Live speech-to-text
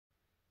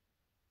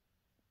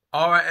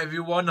Alright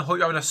everyone, I hope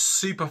you're having a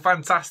super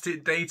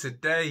fantastic day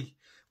today.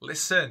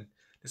 Listen,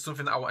 there's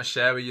something that I want to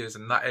share with you,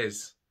 and that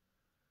is,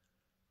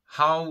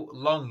 how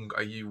long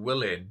are you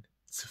willing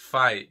to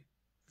fight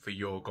for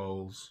your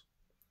goals?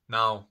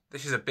 Now,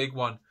 this is a big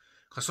one,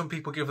 because some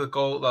people give their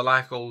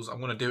life goals, I'm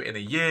going to do it in a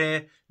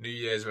year, New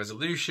Year's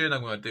resolution,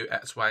 I'm going to do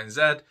X, Y, and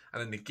Z, and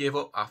then they give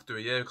up after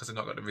a year because they've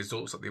not got the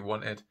results that they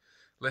wanted.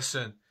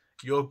 Listen,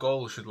 your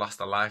goals should last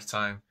a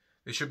lifetime.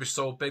 They should be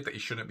so big that you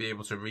shouldn't be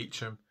able to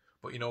reach them.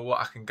 But you know what?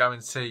 I can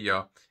guarantee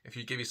you, if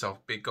you give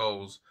yourself big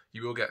goals,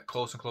 you will get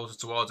closer and closer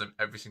towards them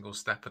every single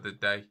step of the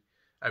day.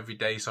 Every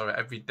day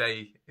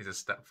is a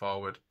step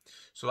forward.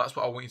 So that's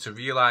what I want you to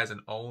realise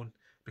and own.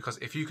 Because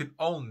if you can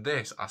own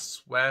this, I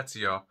swear to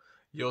you,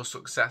 your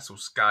success will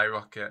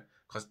skyrocket.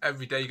 Because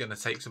every day you're going to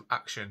take some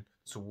action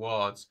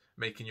towards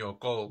making your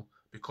goal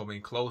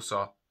becoming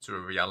closer to a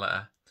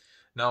reality.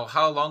 Now,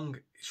 how long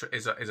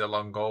is a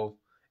long goal?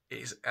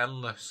 It's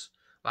endless.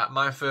 Like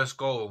my first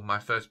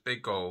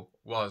big goal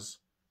was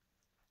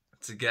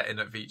to get in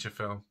a feature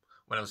film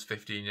when I was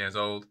 15 years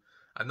old.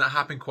 And that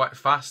happened quite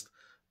fast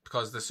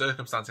because the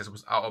circumstances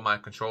was out of my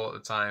control at the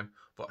time.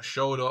 But I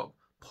showed up,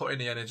 put in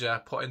the energy,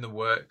 put in the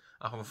work,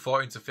 and from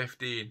 14 to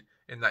 15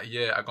 in that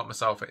year, I got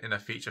myself in a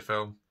feature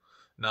film.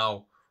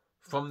 Now,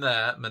 from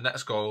there, my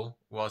next goal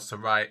was to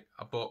write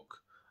a book.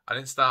 I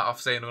didn't start off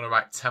saying I'm going to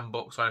write 10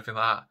 books or anything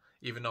like that,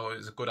 even though it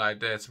was a good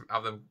idea to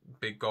have them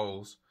big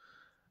goals.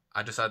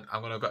 I just said,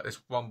 I'm going to get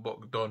this one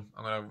book done.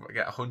 I'm going to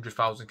get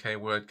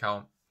 100,000 word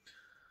count.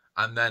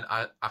 And then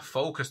I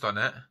focused on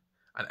it.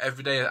 And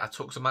every day I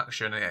took some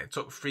action. And it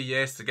took 3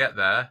 years to get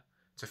there,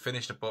 to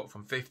finish the book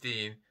from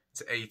 15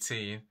 to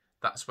 18.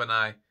 That's when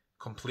I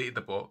completed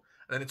the book.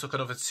 And then it took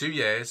another 2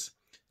 years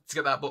to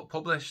get that book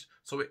published.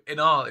 So in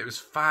all, it was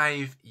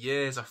 5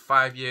 years, a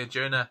 5-year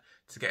journey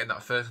to get in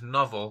that first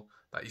novel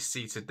that you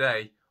see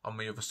today on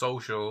my other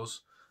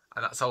socials.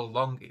 And that's how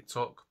long it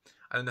took.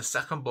 And then the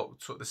second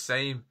book took the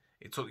same.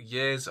 It took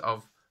years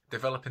of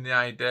developing the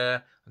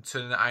idea and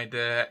turning the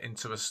idea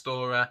into a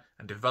story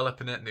and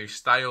developing it, new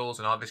styles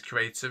and all this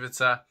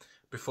creativity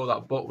before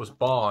that book was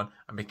born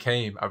and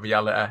became a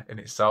reality in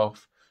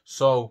itself.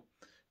 So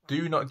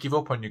do not give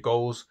up on your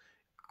goals.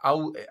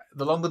 The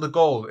longer the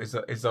goal is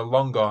the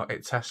longer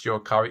it tests your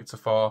character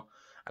for.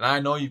 And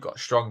I know you've got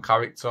strong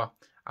character.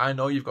 I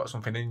know you've got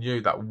something in you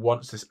that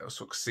wants to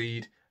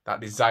succeed, that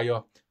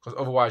desire, because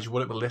otherwise you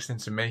wouldn't be listening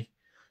to me.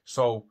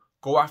 So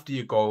go after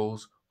your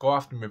goals. Go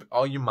after them with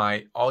all your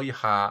might, all your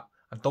heart,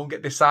 and don't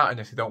get disheartened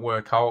if they don't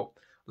work out.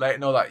 Let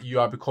it know that you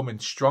are becoming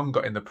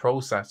stronger in the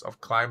process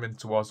of climbing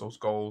towards those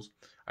goals,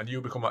 and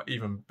you'll become an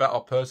even better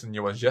person than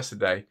you was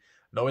yesterday,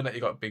 knowing that you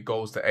got big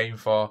goals to aim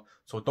for.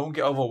 So don't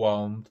get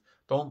overwhelmed.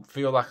 Don't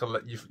feel like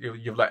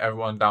you've let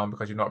everyone down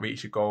because you've not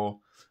reached your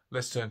goal.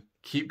 Listen,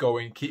 keep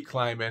going, keep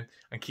climbing,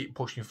 and keep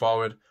pushing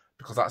forward,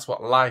 because that's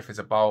what life is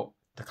about: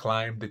 the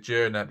climb, the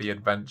journey, the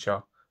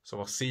adventure. So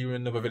I'll see you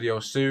in another video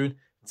soon.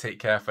 Take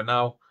care for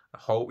now. I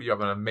hope you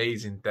have an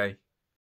amazing day.